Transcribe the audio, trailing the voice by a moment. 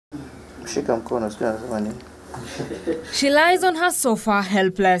She lies on her sofa,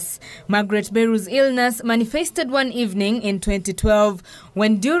 helpless. Margaret Beru's illness manifested one evening in 2012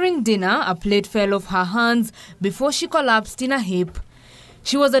 when during dinner a plate fell off her hands before she collapsed in a heap.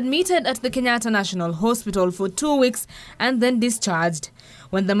 She was admitted at the Kenyatta National Hospital for 2 weeks and then discharged.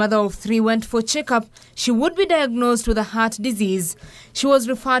 When the mother of 3 went for checkup, she would be diagnosed with a heart disease. She was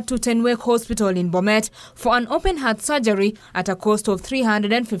referred to Tenwek Hospital in Bomet for an open heart surgery at a cost of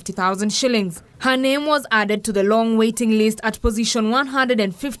 350,000 shillings. Her name was added to the long waiting list at position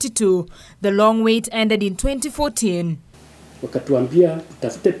 152. The long wait ended in 2014. Wakatuambia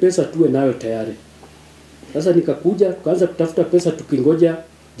tutafute pesa tuwe nayo tayari. Sasa nikakuja tukaanza kutafuta pesa tukingoja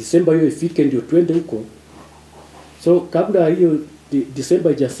Disemba hiyo ifike ndio twende huko. So kabla hiyo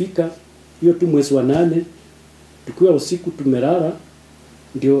Disemba ijafika, hiyo tu mwezi wa 8 tukiwa usiku tumelala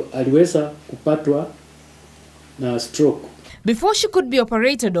ndio aliweza kupatwa na stroke. Before she could be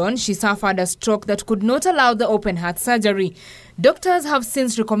operated on, she suffered a stroke that could not allow the open heart surgery. Doctors have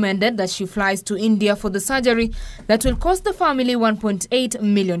since recommended that she flies to India for the surgery that will cost the family 1.8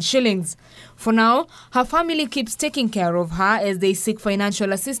 million shillings. For now, her family keeps taking care of her as they seek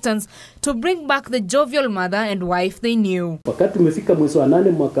financial assistance to bring back the jovial mother and wife they knew. Wakati tumefika mwezi wa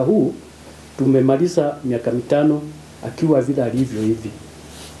 8 mwaka huu, tumemaliza miaka 5 akiwa vile alivyo hivi.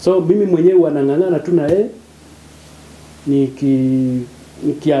 So mimi mwenyewe wanang'ang'ana tu na yeye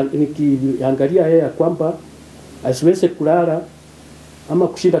nikiangalia yeye kwamba asiweze kulala ama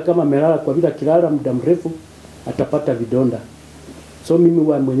kushinda kama melala, kwa vile kilala muda mrefu atapata vidonda. So mimi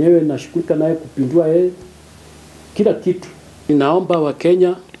mwenyewe nashukurika naye kupindua yeye kila kitu. Ninaomba wa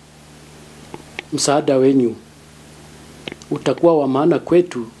Kenya, msaada wenu utakuwa wa maana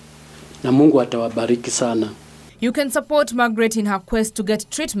kwetu na Mungu atawabariki sana. You can support Margaret in her quest to get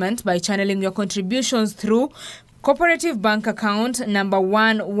treatment by channeling your contributions through Cooperative Bank account number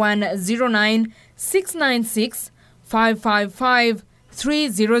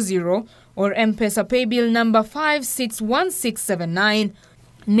 1109-696-555-300 or M-Pesa paybill number 561679.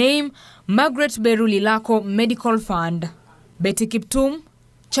 Name Margaret Beru Lilako Medical Fund. Betty Kiptum,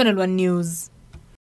 Channel 1 News.